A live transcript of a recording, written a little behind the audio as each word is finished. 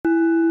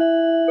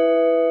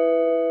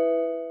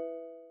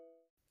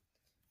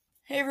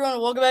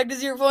everyone, welcome back to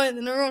 0 Point,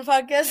 the number one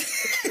podcast.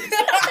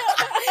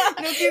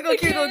 No, keep it.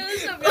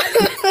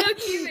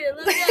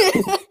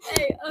 Let's go.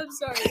 Hey, I'm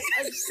sorry.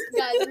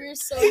 Guys, we're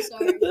so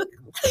sorry.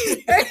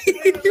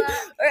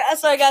 Alright,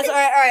 sorry guys. All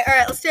right.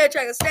 Let's stay on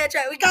track.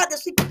 We got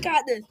this.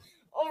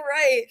 All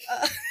right.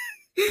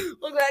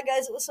 Welcome back,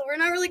 guys. So we're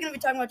not really gonna be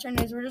talking about trend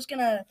news. We're just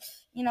gonna,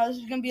 this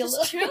is gonna be Just a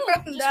little chill.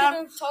 up and Just down.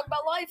 gonna talk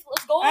about life.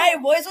 Let's go. All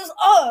right, boys. What's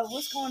up?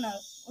 What's going on?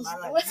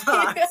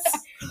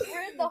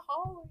 We're in the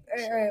hall.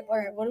 All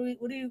right. What do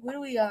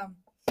we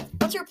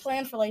what's your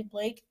plan for life,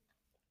 Blake?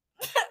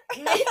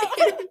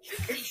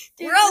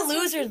 We're all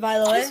losers, by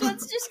the way. This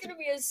one's just gonna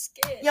be a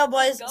skit. Yo,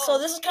 boys, Go. so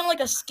this is kind of like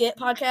a skit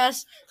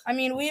podcast. I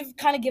mean, we've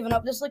kind of given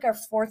up. This is like our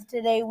fourth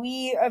today.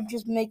 We are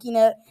just making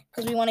it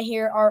because we want to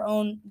hear our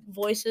own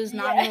voices,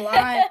 not gonna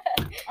lie.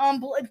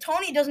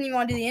 Tony doesn't even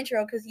want to do the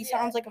intro because he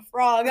sounds like a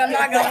frog. I'm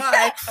not gonna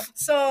lie.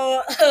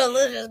 So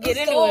let's just get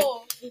into it.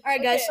 All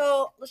right, guys,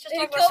 so let's just Hey,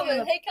 talk about some of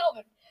Kelvin. the... Hey,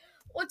 Kelvin.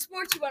 What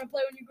sports you want to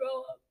play when you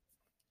grow up?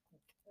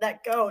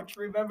 That coach,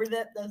 remember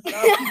that?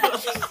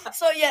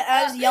 So yeah,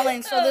 I was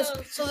yelling. So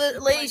the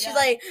lady, my she's God.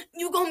 like,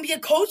 "You gonna be a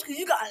coach because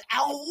you got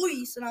an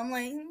voice," and I'm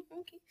like,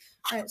 "Okay."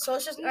 All right, so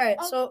it's just all right.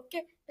 So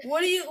Okay.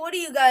 what do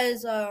you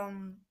guys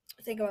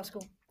think about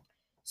school?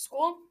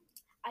 School?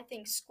 I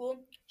think school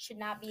should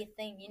not be a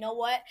thing. You know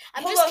what?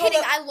 I'm Hold just on, hold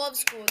kidding. on. I love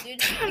school, dude.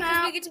 Because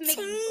out. we get to make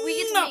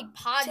Time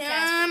podcasts.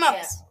 out.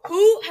 with this.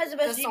 Who has the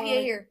best That's GPA all.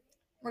 here?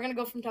 We're gonna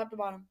go from top to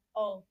bottom.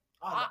 Oh,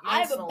 I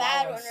Mine's have a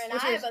bad one, lowest. and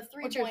What's I yours? have a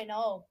What's yours?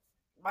 3.0.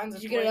 Mine's a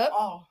Did you get it up?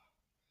 Oh,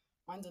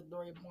 mine's a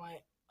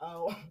 3.0.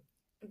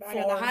 I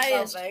got the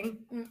highest. Something.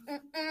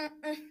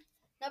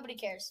 Nobody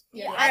cares.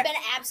 Yeah. I've been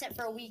absent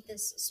for a week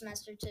this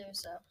semester too,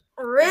 so.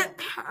 Rip.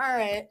 All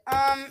right.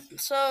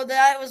 So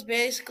that was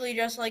basically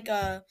just like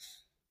a.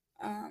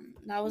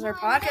 That was our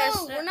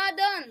podcast. No, we're not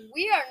done.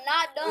 We are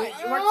not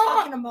done. We're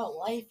talking about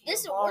life. We're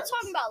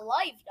talking about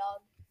life,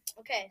 dog.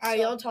 Okay. All right,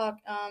 so- y'all talk.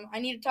 I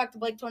need to talk to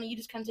Blake. Tony, you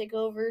just kind of take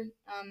over.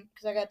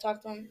 Because I got to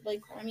talk to him.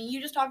 Like, I mean,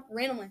 you just talk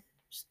randomly.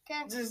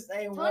 Okay. Just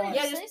say Tony, one.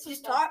 Yeah, say just some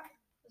talk.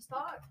 Let's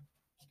talk.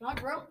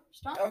 Talk, bro.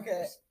 Stop.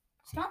 Okay.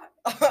 Stop.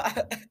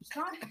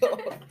 Stop.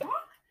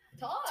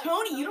 Talk.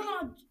 Tony, you don't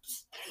know.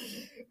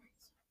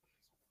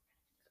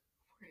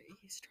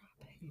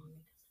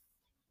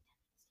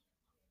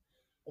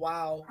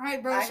 Wow. All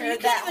right, bro. I So you heard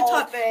can't that even whole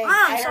talk. thing. I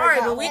I'm heard sorry,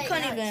 that but we whole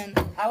couldn't thing.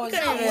 even. I was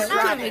couldn't even- we're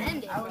not gonna dropping.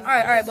 end it. I was All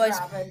right, boys.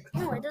 dropping.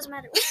 No, it doesn't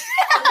matter.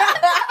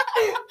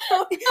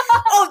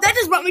 Oh, that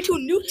just brought me to a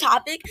new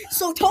topic.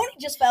 So Tony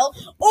just fell.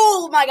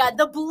 Oh my God,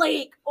 the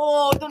Blake.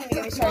 Oh, don't even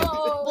get me started.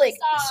 No, Blake.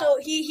 stop. So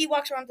he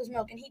walks around with his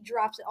milk and he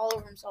drops it all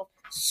over himself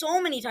so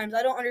many times.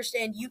 I don't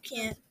understand. You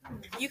can't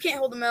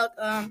hold the milk.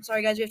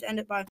 Sorry guys, we have to end it. Bye.